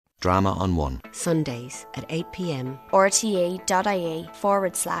Drama on One. Sundays at 8 p.m.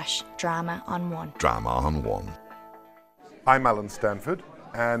 rte.ie/drama on one. Drama on One. I'm Alan Stanford,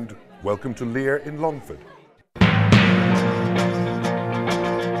 and welcome to Lear in Longford.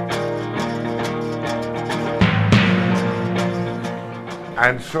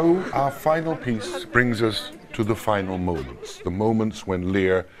 And so our final piece brings us to the final moments, the moments when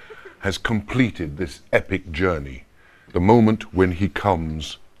Lear has completed this epic journey, the moment when he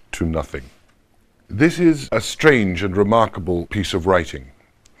comes to nothing. This is a strange and remarkable piece of writing,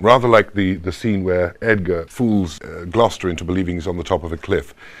 rather like the scene where Edgar fools Gloucester into believing he's on the top of a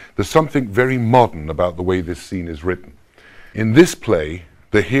cliff. There's something very modern about the way this scene is written. In this play,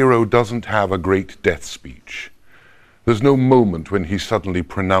 the hero doesn't have a great death speech. There's no moment when he suddenly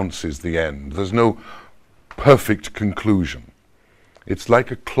pronounces the end. There's no perfect conclusion. It's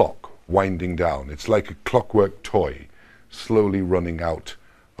like a clock winding down. It's like a clockwork toy slowly running out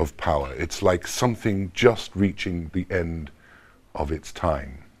of power. It's like something just reaching the end of its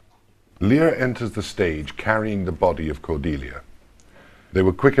time. Lear enters the stage carrying the body of Cordelia. They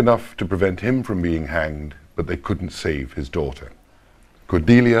were quick enough to prevent him from being hanged, but they couldn't save his daughter.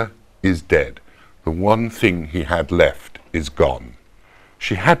 Cordelia is dead. The one thing he had left is gone.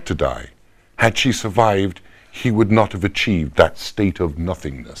 She had to die. Had she survived, he would not have achieved that state of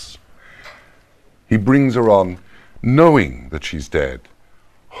nothingness. He brings her on knowing that she's dead,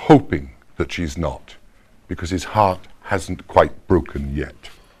 hoping that she's not, because his heart hasn't quite broken yet.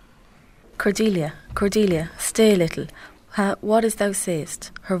 Cordelia, Cordelia, stay a little. What as thou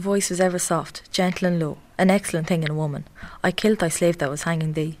sayest? Her voice was ever soft, gentle and low, an excellent thing in a woman. I killed thy slave that was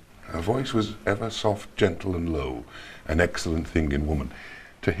hanging thee. Her voice was ever soft, gentle and low, an excellent thing in woman.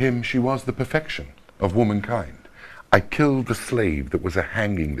 To him she was the perfection of womankind. I killed the slave that was a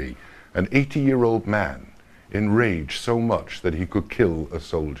hanging thee, an 80-year-old man, enraged so much that he could kill a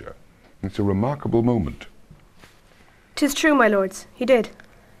soldier. It's a remarkable moment. 'Tis true, my lords, he did.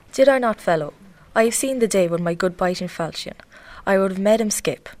 Did I not, fellow? I have seen the day when my good biting falchion. I would have made him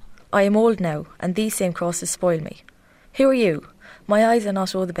skip. I am old now, and these same crosses spoil me. Who are you? My eyes are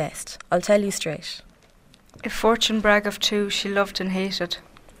not all the best. I'll tell you straight. If fortune brag of two she loved and hated,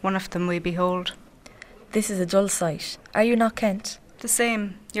 one of them we behold. This is a dull sight. Are you not Kent? The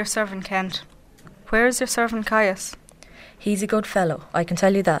same, your servant Kent. Where is your servant Caius? He's a good fellow, I can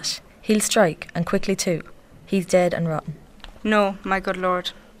tell you that. He'll strike, and quickly too. He's dead and rotten. No, my good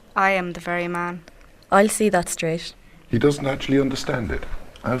lord, I am the very man. I'll see that straight. He doesn't actually understand it.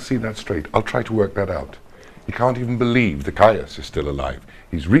 I'll see that straight. I'll try to work that out. He can't even believe that Caius is still alive.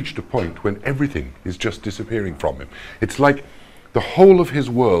 He's reached a point when everything is just disappearing from him. It's like the whole of his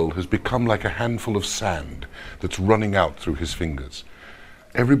world has become like a handful of sand that's running out through his fingers.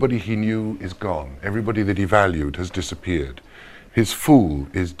 Everybody he knew is gone. Everybody that he valued has disappeared. His fool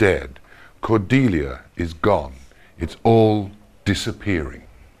is dead. Cordelia is gone. It's all disappearing.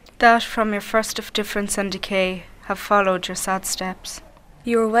 That from your first of difference and decay have followed your sad steps.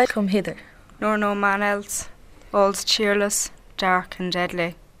 You are welcome hither. Nor no man else. All's cheerless, dark and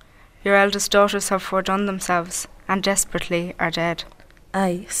deadly. Your eldest daughters have fordone themselves, and desperately are dead.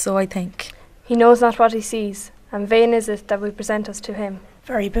 Aye, so I think. He knows not what he sees, and vain is it that we present us to him.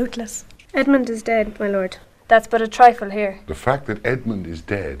 Very bootless. Edmund is dead, my lord. That's but a trifle here. The fact that Edmund is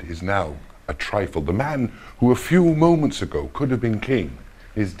dead is now a trifle. The man who a few moments ago could have been king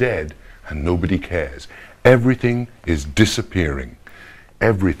is dead, and nobody cares. Everything is disappearing.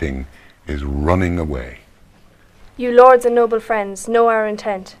 Everything is running away. You lords and noble friends know our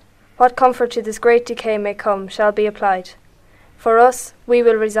intent. What comfort to this great decay may come shall be applied. For us, we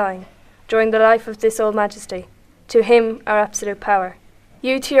will resign, during the life of this old majesty, to him our absolute power.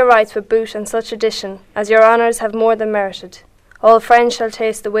 You to your rights with boot and such addition, as your honours have more than merited. All friends shall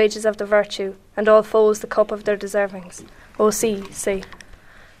taste the wages of the virtue, and all foes the cup of their deservings. O see, see.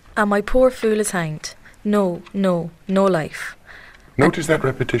 And my poor fool is hanged. No, no, no life. Notice that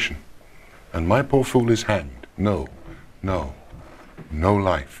repetition. And my poor fool is hanged. No, no, no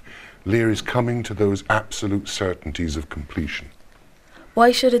life. Lear is coming to those absolute certainties of completion.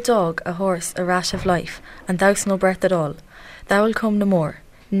 Why should a dog, a horse, a rat have life, and thou'st no breath at all? Thou will come no more.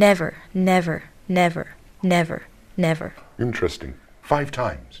 Never, never, never, never, never. Interesting. 5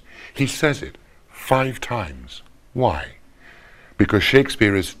 times. He says it 5 times. Why? Because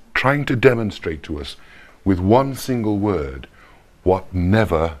Shakespeare is trying to demonstrate to us with one single word what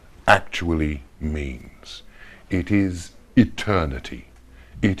never actually means. It is eternity.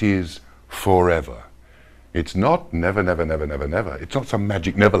 It is forever. It's not never, never, never, never, never. It's not some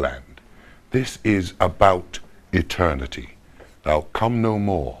magic Neverland. This is about eternity. Thou come no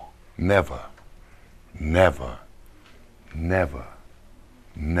more. Never, never, never,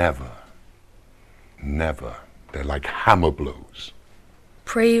 Never. Never. They're like hammer blows.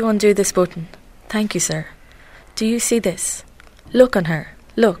 Pray you undo this button. Thank you, sir. Do you see this? Look on her.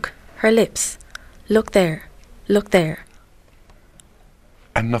 Look. Her lips. Look there. Look there.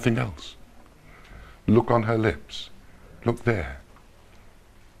 And nothing else. Look on her lips. Look there.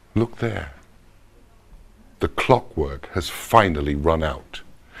 Look there. The clockwork has finally run out.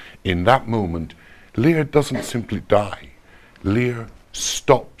 In that moment, Lear doesn't simply die. Lear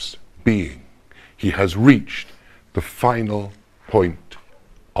stops being. He has reached the final point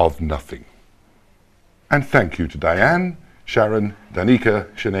of nothing. And thank you to Diane, Sharon,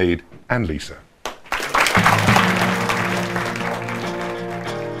 Danica, Sinead, and Lisa.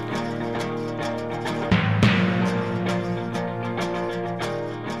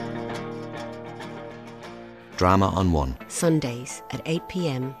 Drama on One. Sundays at 8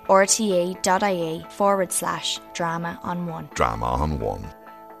 p.m. rte.ie/drama on one. Drama on One.